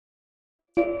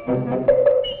Have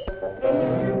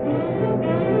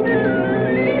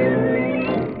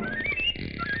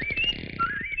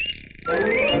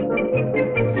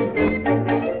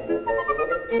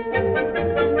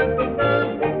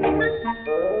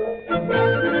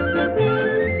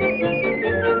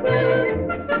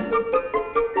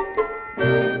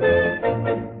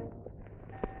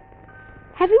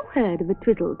you heard of a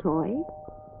Twizzle toy?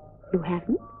 You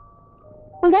haven't?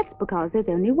 Well, that's because there's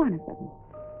only one of them.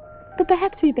 But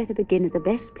perhaps we'd better begin at the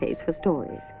best place for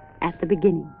stories, at the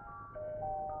beginning.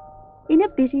 In a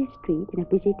busy street in a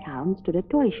busy town stood a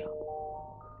toy shop.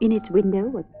 In its window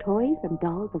were toys and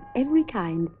dolls of every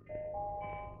kind.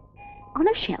 On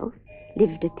a shelf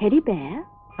lived a teddy bear,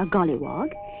 a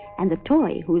gollywog, and the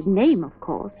toy whose name, of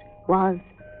course, was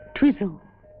Twizzle.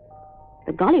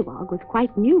 The gollywog was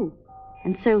quite new,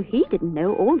 and so he didn't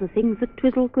know all the things that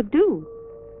Twizzle could do.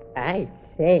 I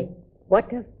say,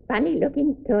 what a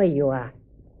funny-looking toy you are.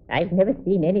 I've never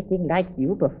seen anything like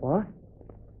you before.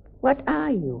 What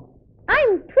are you?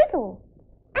 I'm Twizzle,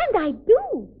 and I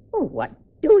do. Oh, what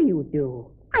do you do?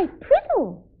 I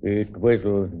twizzle. He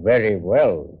twizzles very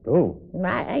well, too.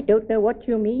 I don't know what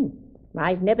you mean.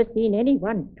 I've never seen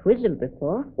anyone twizzle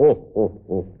before.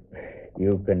 Oh.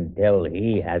 You can tell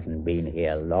he hasn't been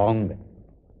here long.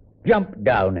 Jump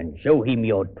down and show him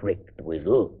your trick,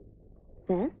 Twizzle.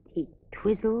 First he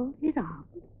twizzled his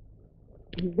arms,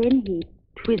 and then he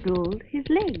twizzled his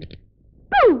legs.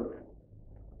 Boom!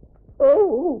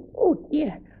 Oh,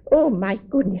 dear. Oh, my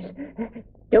goodness.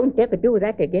 Don't ever do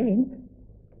that again.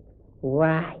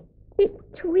 Why, it's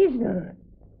Twizzle.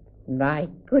 My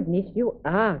goodness, you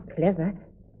are clever.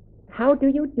 How do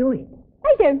you do it?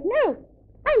 I don't know.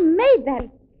 I made that.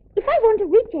 If I want to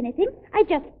reach anything, I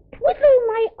just twizzle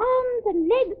my arms and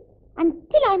legs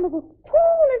until I'm as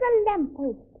tall as a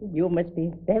lamppost. You must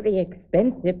be very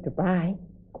expensive to buy.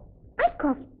 I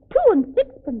cost 2 and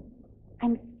 6pence.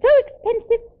 I'm so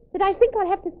expensive that I think I'll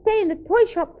have to stay in the toy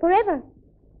shop forever.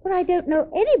 For I don't know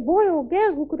any boy or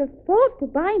girl who could afford to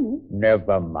buy me.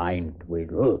 Never mind,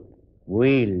 Twizzle.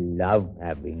 We love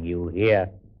having you here.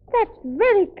 That's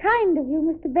very kind of you,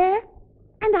 Mr. Bear.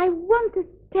 And I want to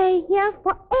stay here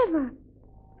forever.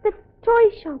 The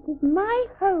toy shop is my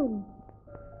home.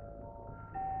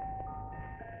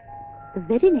 The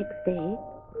very next day,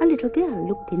 a little girl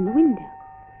looked in the window.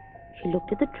 She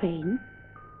looked at the train,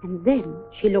 and then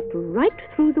she looked right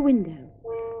through the window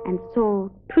and saw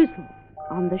Twizzle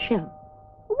on the shelf.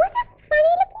 What a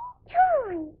funny-looking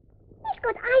toy. He's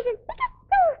got eyes as big as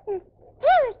saucers,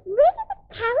 hair as red as a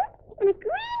carrot, and a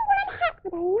green woolen hat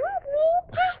with a long green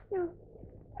tassel.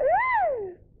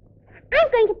 I'm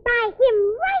going to buy him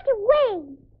right away.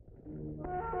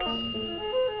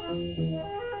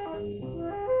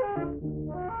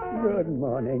 Good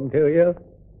morning to you.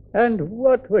 And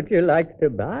what would you like to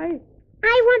buy?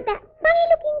 I want that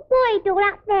funny-looking boy doll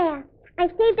up there.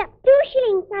 I've saved up 2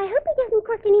 shillings, so I hope it doesn't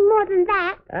cost any more than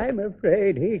that. I'm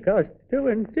afraid he costs 2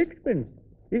 and 6pence.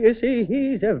 You see,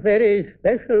 he's a very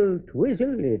special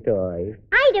Twizzly toy.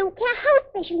 I don't care how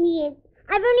special he is.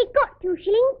 I've only got 2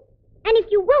 shillings. And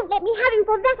if you won't let me have him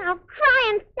for that, I'll cry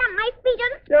and stamp my feet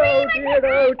and scream.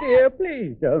 Oh, dear,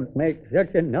 please don't make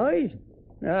such a noise.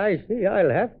 I see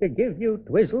I'll have to give you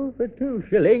Twizzle for 2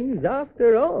 shillings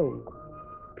after all.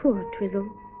 Poor Twizzle.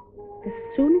 As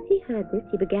soon as he heard this,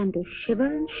 he began to shiver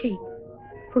and shake,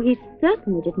 for he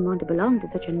certainly didn't want to belong to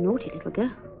such a naughty little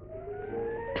girl.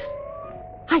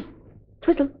 Hi,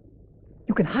 Twizzle.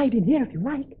 You can hide in here if you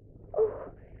like.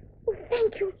 Oh,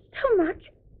 thank you so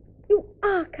much. You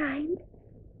are kind.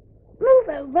 Move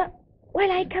over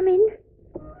while I come in.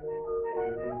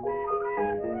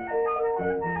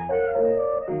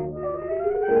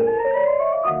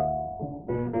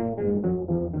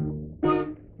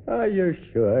 Are you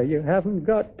sure you haven't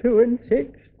got 2 and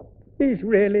 6? He's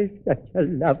really such a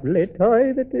lovely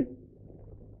toy that it...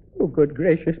 Oh, good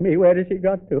gracious me, where has he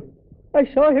got to? I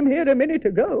saw him here a minute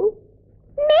ago.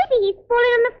 Maybe he's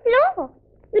fallen on the floor.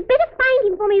 You'd better find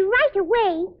him for me right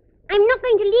away. I'm not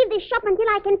going to leave this shop until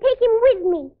I can take him with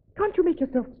me. Can't you make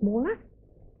yourself smaller?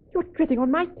 You're treading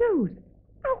on my toes.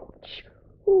 Ouch.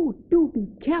 Oh, do be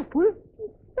careful. I'm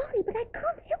sorry, but I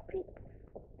can't help it.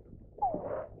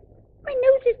 Oh, my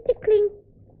nose is tickling.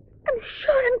 I'm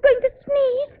sure I'm going to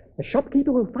sneeze. The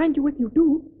shopkeeper will find you if you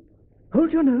do.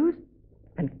 Hold your nose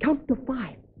and count to 5.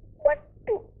 1,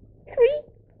 2, 3,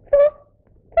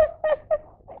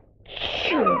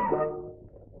 4.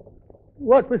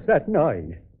 What was that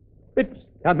noise? It's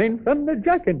coming from the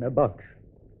Jack-in-the-Box.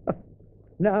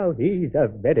 Now, he's a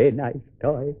very nice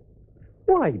toy.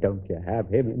 Why don't you have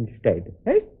him instead,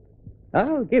 eh?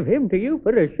 I'll give him to you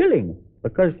for 1 shilling,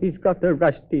 because he's got a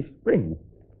rusty spring.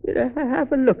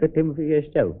 Have a look at him for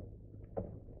yourself.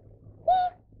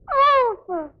 He's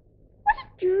awful. What a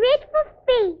dreadful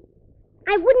face.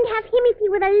 I wouldn't have him if he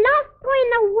were the last toy in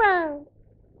the world.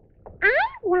 I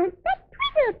want that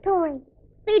Twizzle toy.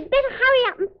 So you'd better hurry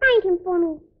up and find him for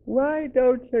me. Why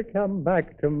don't you come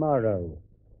back tomorrow?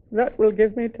 That will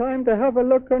give me time to have a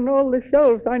look on all the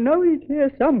shelves. I know he's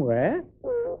here somewhere.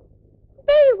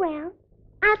 Very well.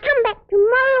 I'll come back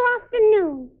tomorrow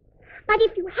afternoon. But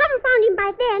if you haven't found him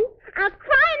by then, I'll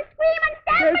cry and scream and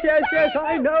stand Yes,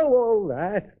 I know all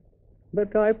that.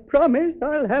 But I promise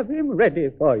I'll have him ready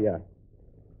for you.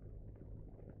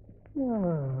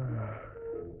 Oh,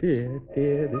 dear,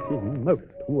 this is most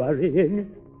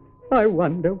worrying. I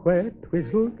wonder where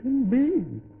Twizzle can be.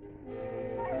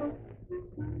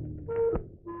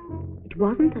 It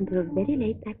wasn't until very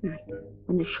late that night,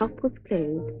 when the shop was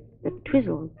closed, that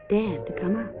Twizzle dared to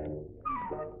come out.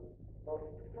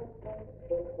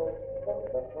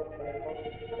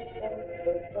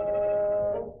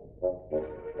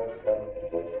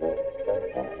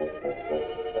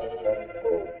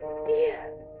 Oh, dear.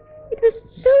 It was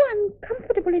so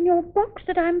uncomfortable in your box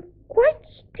that I'm quite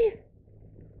stiff.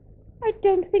 I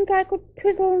don't think I could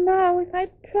twizzle now if I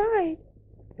tried.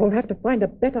 We'll have to find a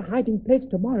better hiding place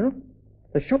tomorrow.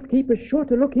 The shopkeeper's sure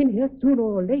to look in here sooner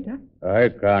or later. I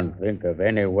can't think of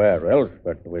anywhere else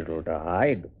for Twizzle to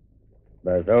hide.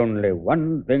 There's only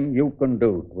one thing you can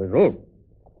do, Twizzle.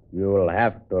 You'll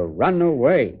have to run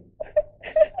away.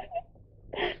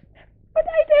 But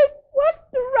I don't want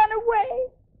to run away.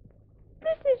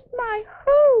 This is my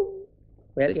home.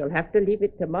 Well, you'll have to leave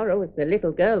it tomorrow if the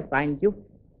little girl finds you.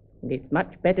 And it's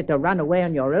much better to run away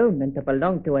on your own than to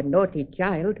belong to a naughty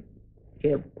child.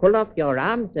 She'll pull off your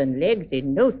arms and legs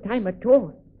in no time at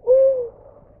all. Oh,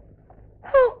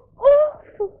 how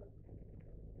awful.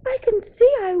 I can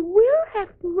see I will have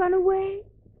to run away.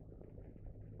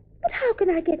 But how can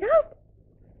I get out?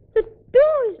 The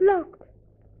door is locked.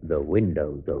 The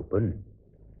window's open.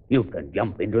 You can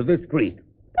jump into the street.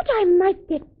 But I might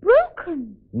get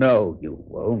broken. No, you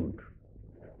won't.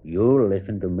 You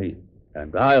listen to me,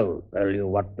 and I'll tell you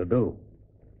what to do.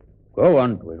 Go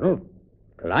on, Twizzle.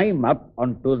 Climb up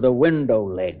onto the window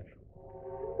ledge.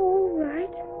 All right.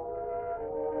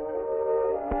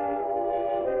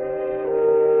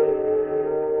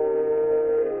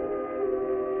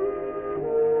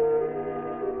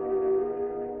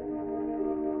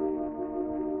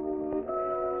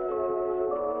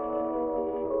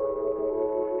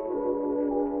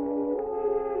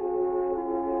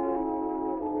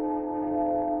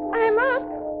 I'm up.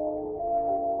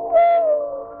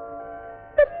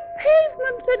 The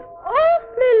pavement's an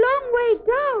awfully long way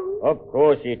down. Of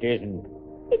course it isn't.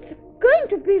 It's going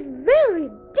to be very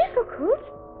difficult.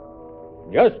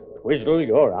 Just twizzle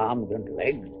your arms and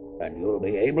legs, and you'll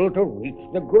be able to reach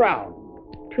the ground.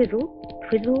 Twizzle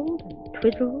twizzled and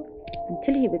twizzled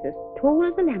until he was as tall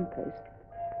as a lamppost.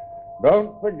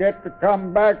 Don't forget to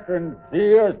come back and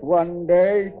see us one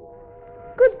day.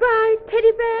 Goodbye,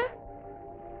 Teddy Bear.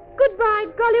 Goodbye,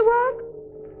 Gollywog.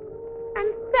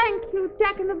 And thank you,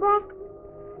 Jack in the Box.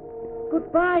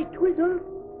 Goodbye, Twizzle.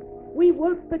 We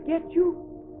won't forget you.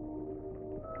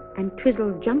 And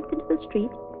Twizzle jumped into the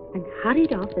street and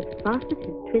hurried off as fast as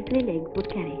his twizzly legs would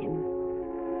carry him.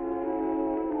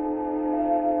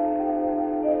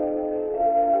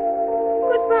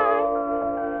 Goodbye.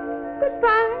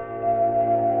 Goodbye.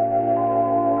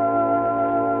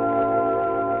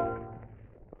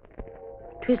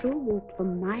 Twizzle walked for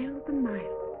miles and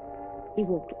miles. He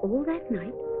walked all that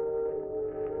night,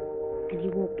 and he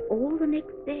walked all the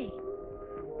next day.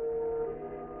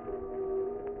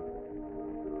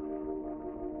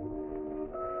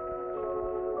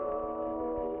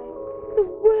 The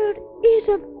world is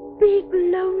a big,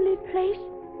 lonely place,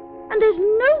 and there's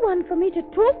no one for me to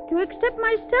talk to except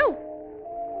myself,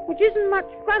 which isn't much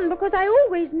fun because I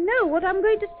always know what I'm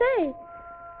going to say.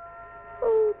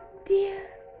 Oh, dear.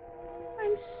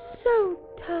 I'm so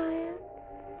tired.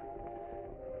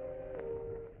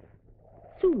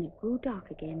 Soon it grew dark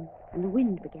again, and the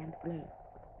wind began to blow.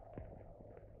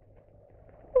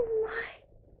 Oh, my.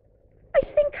 I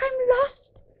think I'm lost,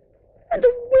 and the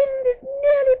wind is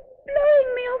nearly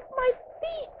blowing me off my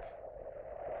feet.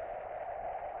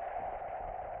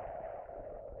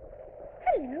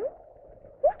 Hello.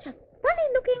 What a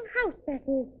funny-looking house that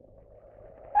is.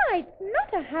 Why, it's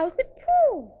not a house at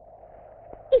all.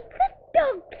 It's a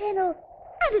dog kennel,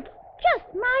 and it's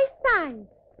just my size.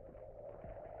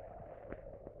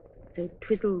 So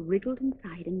Twizzle wriggled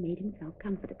inside and made himself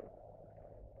comfortable.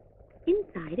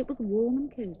 Inside it was warm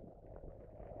and cozy.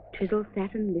 Twizzle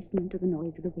sat and listened to the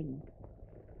noise of the wind.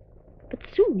 But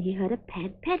soon he heard a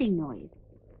padding noise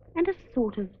and a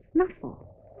sort of snuffle.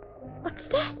 What's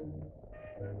that?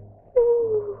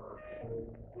 Ooh,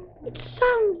 it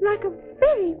sounds like a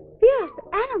very fierce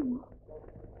animal.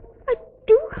 I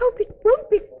do hope it won't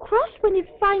be cross when it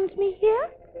finds me here.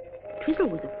 Twizzle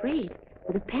was afraid,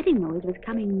 for the padding noise was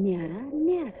coming nearer and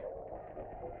nearer.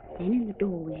 Then in the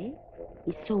doorway,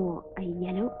 he saw a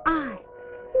yellow eye.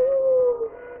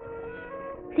 Ooh.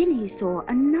 Then he saw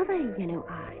another yellow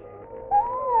eye.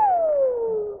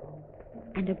 Ooh.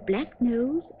 And a black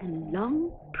nose and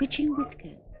long, twitching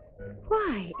whiskers.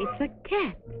 Why, it's a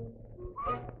cat.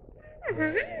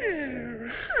 Hello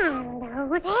there.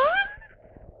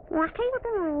 What are you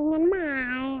doing in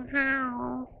my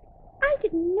house? I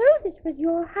didn't know this was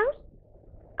your house.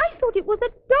 I thought it was a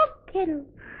dog kennel.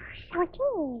 So it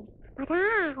is, but I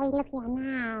live here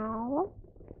now.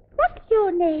 What's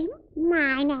your name?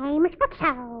 My name is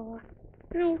Footso.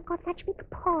 I've got such big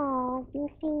paws, you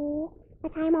see,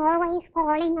 that I'm always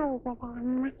falling over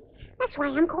them. That's why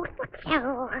I'm called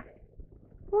Footso.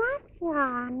 What's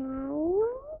your name?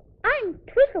 I'm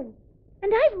Twizzle,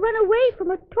 and I've run away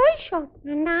from a toy shop.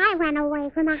 And I ran away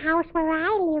from the house where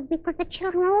I live because the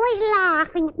children are always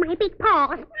laughing at my big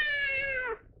paws.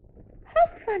 How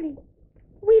funny.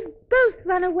 We've both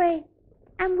run away,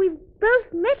 and we've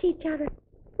both met each other.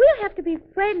 We'll have to be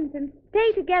friends and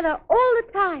stay together all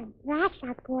the time. That's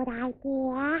a good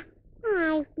idea.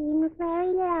 I've been very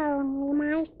lonely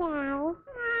myself.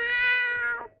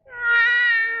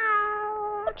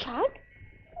 Watch out.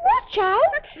 Watch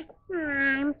out.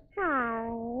 I'm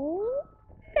sorry.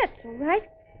 That's all right.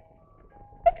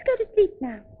 Let's go to sleep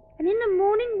now, and in the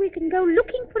morning we can go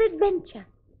looking for adventure.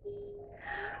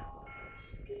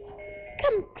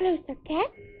 Come closer,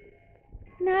 cat.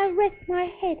 Now rest my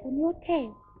head on your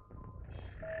tail.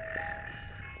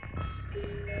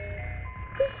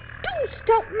 Do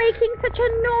stop making such a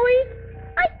noise.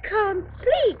 I can't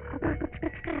sleep.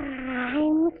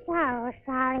 I'm so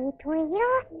sorry,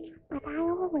 Twizzle, but I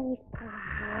always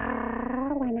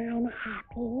purr when I'm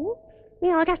happy.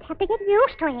 You'll just have to get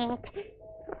used to it.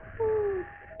 Oh,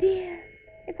 dear.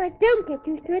 If I don't get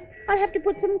used to it, I'll have to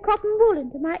put some cotton wool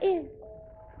into my ears.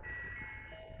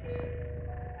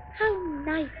 How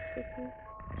nice it is.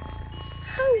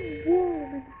 How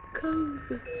warm and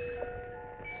cozy.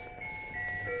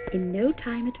 In no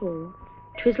time at all,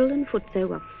 Twizzle and Footso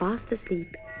were fast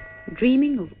asleep,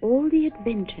 dreaming of all the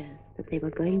adventures that they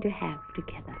were going to have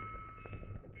together.